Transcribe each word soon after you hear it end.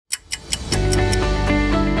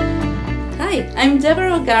I'm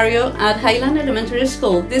Deborah Ogario at Highland Elementary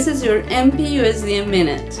School. This is your MPUSD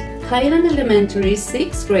Minute. Highland Elementary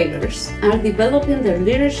 6th graders are developing their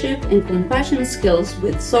leadership and compassion skills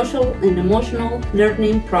with social and emotional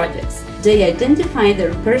learning projects. They identify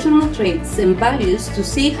their personal traits and values to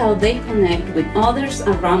see how they connect with others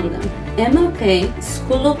around them. MLK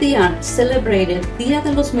School of the Arts celebrated Dia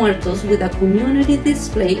de los Muertos with a community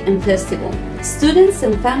display and festival. Students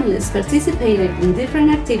and families participated in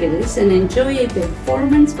different activities and enjoyed a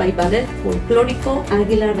performance by Ballet Folclórico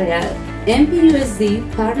Águila Real.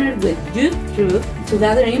 MPUSD partnered with Youth Group to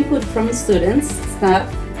gather input from students, staff,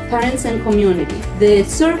 parents, and community. The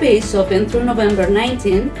survey is open through November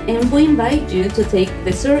 19, and we invite you to take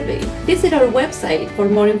the survey. Visit our website for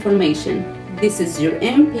more information. This is your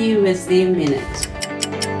MPUSD Minute.